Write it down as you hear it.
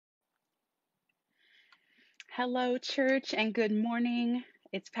Hello, church, and good morning.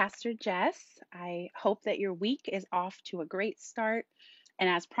 It's Pastor Jess. I hope that your week is off to a great start. And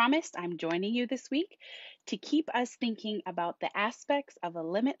as promised, I'm joining you this week to keep us thinking about the aspects of a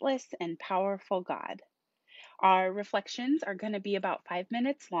limitless and powerful God. Our reflections are going to be about 5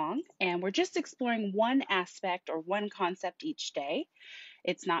 minutes long, and we're just exploring one aspect or one concept each day.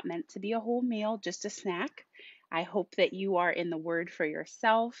 It's not meant to be a whole meal, just a snack. I hope that you are in the Word for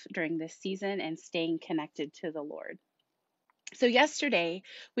yourself during this season and staying connected to the Lord. So, yesterday,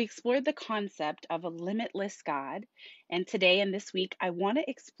 we explored the concept of a limitless God. And today and this week, I want to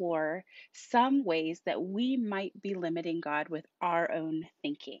explore some ways that we might be limiting God with our own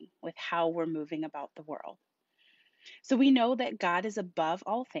thinking, with how we're moving about the world. So, we know that God is above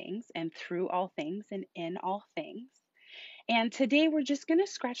all things and through all things and in all things. And today we're just going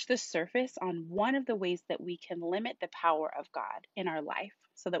to scratch the surface on one of the ways that we can limit the power of God in our life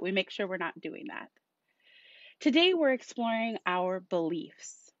so that we make sure we're not doing that. Today we're exploring our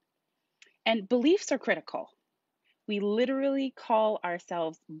beliefs. And beliefs are critical. We literally call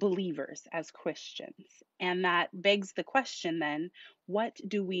ourselves believers as Christians. And that begs the question then, what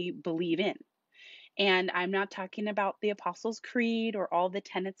do we believe in? And I'm not talking about the Apostles' Creed or all the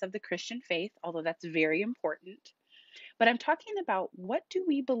tenets of the Christian faith, although that's very important. But I'm talking about what do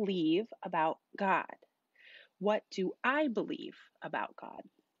we believe about God? What do I believe about God?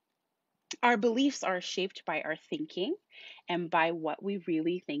 Our beliefs are shaped by our thinking and by what we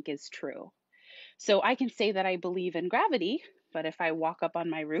really think is true. So I can say that I believe in gravity, but if I walk up on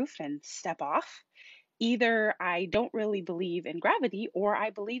my roof and step off, either I don't really believe in gravity or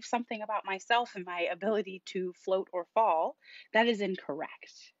I believe something about myself and my ability to float or fall that is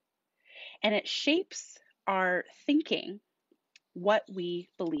incorrect. And it shapes our thinking what we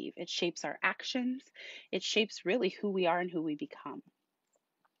believe. It shapes our actions. It shapes really who we are and who we become.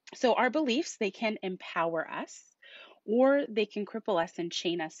 So our beliefs, they can empower us or they can cripple us and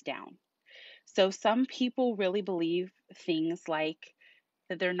chain us down. So some people really believe things like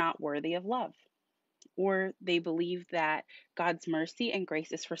that they're not worthy of love, or they believe that God's mercy and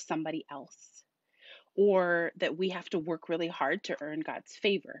grace is for somebody else, or that we have to work really hard to earn God's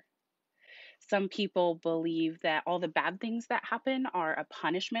favor. Some people believe that all the bad things that happen are a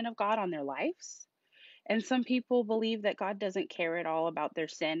punishment of God on their lives. And some people believe that God doesn't care at all about their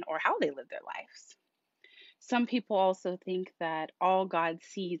sin or how they live their lives. Some people also think that all God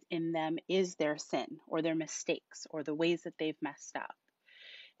sees in them is their sin or their mistakes or the ways that they've messed up.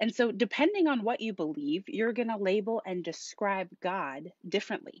 And so, depending on what you believe, you're going to label and describe God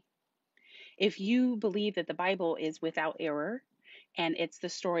differently. If you believe that the Bible is without error and it's the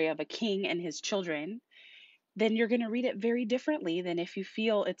story of a king and his children, then you're going to read it very differently than if you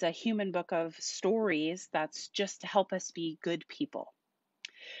feel it's a human book of stories that's just to help us be good people.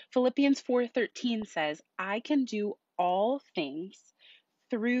 Philippians 4:13 says, "I can do all things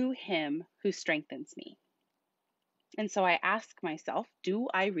through him who strengthens me." And so I ask myself, do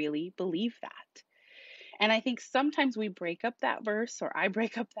I really believe that? And I think sometimes we break up that verse, or I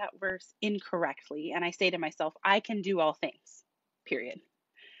break up that verse incorrectly, and I say to myself, I can do all things, period.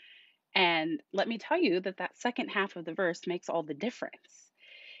 And let me tell you that that second half of the verse makes all the difference.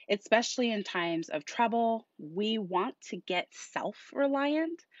 Especially in times of trouble, we want to get self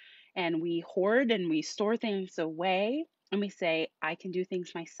reliant and we hoard and we store things away and we say, I can do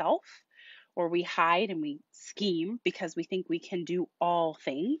things myself. Or we hide and we scheme because we think we can do all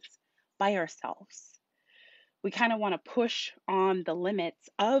things by ourselves. We kind of want to push on the limits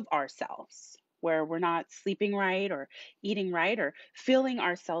of ourselves where we're not sleeping right or eating right or filling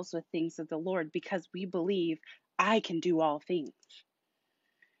ourselves with things of the Lord because we believe I can do all things.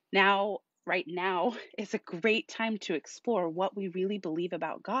 Now, right now is a great time to explore what we really believe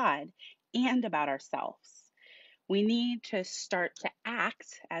about God and about ourselves. We need to start to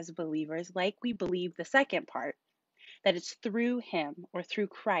act as believers like we believe the second part, that it's through Him or through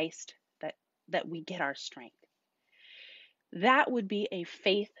Christ that we get our strength. That would be a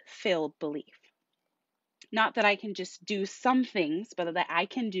faith-filled belief. Not that I can just do some things, but that I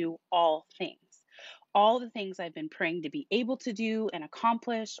can do all things. All the things I've been praying to be able to do and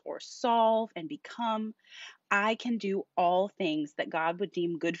accomplish or solve and become, I can do all things that God would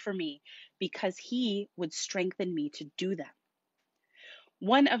deem good for me because He would strengthen me to do them.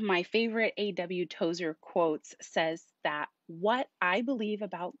 One of my favorite A.W. Tozer quotes says that what I believe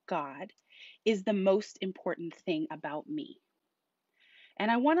about God is the most important thing about me. And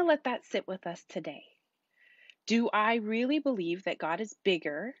I want to let that sit with us today. Do I really believe that God is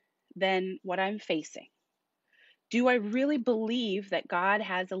bigger than what I'm facing? Do I really believe that God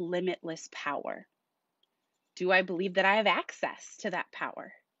has a limitless power? Do I believe that I have access to that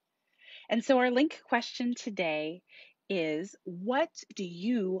power? And so our link question today is, what do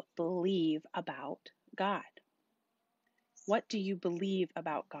you believe about God? What do you believe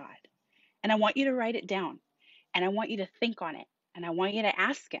about God? And I want you to write it down, and I want you to think on it, and I want you to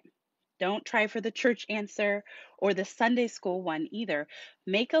ask Him. Don't try for the church answer or the Sunday school one either.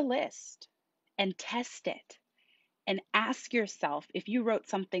 Make a list and test it and ask yourself, if you wrote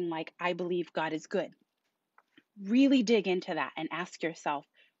something like, I believe God is good, really dig into that and ask yourself,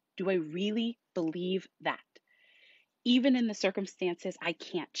 do I really believe that? Even in the circumstances I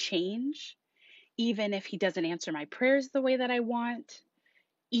can't change, even if He doesn't answer my prayers the way that I want,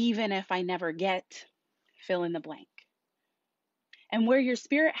 even if I never get, fill in the blank. And where your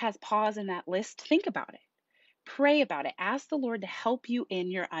spirit has pause in that list, think about it. Pray about it. Ask the Lord to help you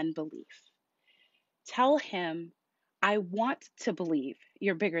in your unbelief. Tell Him, I want to believe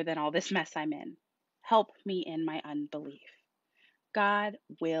you're bigger than all this mess I'm in. Help me in my unbelief. God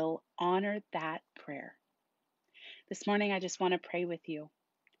will honor that prayer. This morning, I just want to pray with you.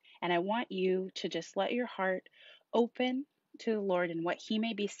 And I want you to just let your heart open to the Lord and what He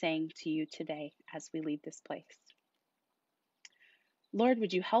may be saying to you today as we leave this place. Lord,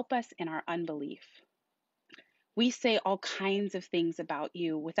 would you help us in our unbelief? We say all kinds of things about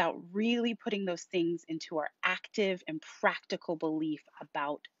you without really putting those things into our active and practical belief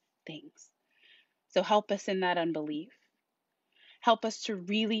about things. So help us in that unbelief. Help us to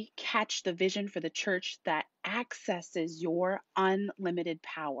really catch the vision for the church that accesses your unlimited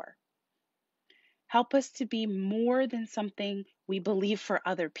power. Help us to be more than something we believe for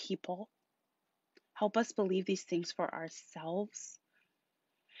other people. Help us believe these things for ourselves.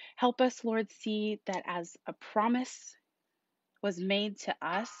 Help us, Lord, see that as a promise was made to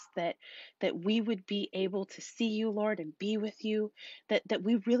us, that we would be able to see you, Lord, and be with you, that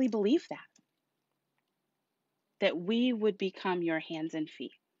we really believe that we would become your hands and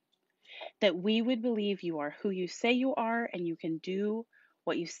feet, that we would believe you are who you say you are and you can do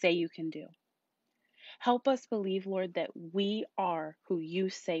what you say you can do. Help us believe, Lord, that we are who you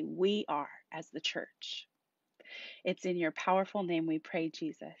say we are as the church. It's in your powerful name we pray,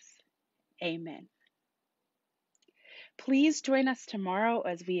 Jesus. Amen. Please join us tomorrow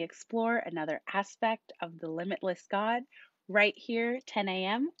as we explore another aspect of the limitless God right here, 10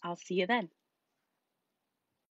 a.m. I'll see you then.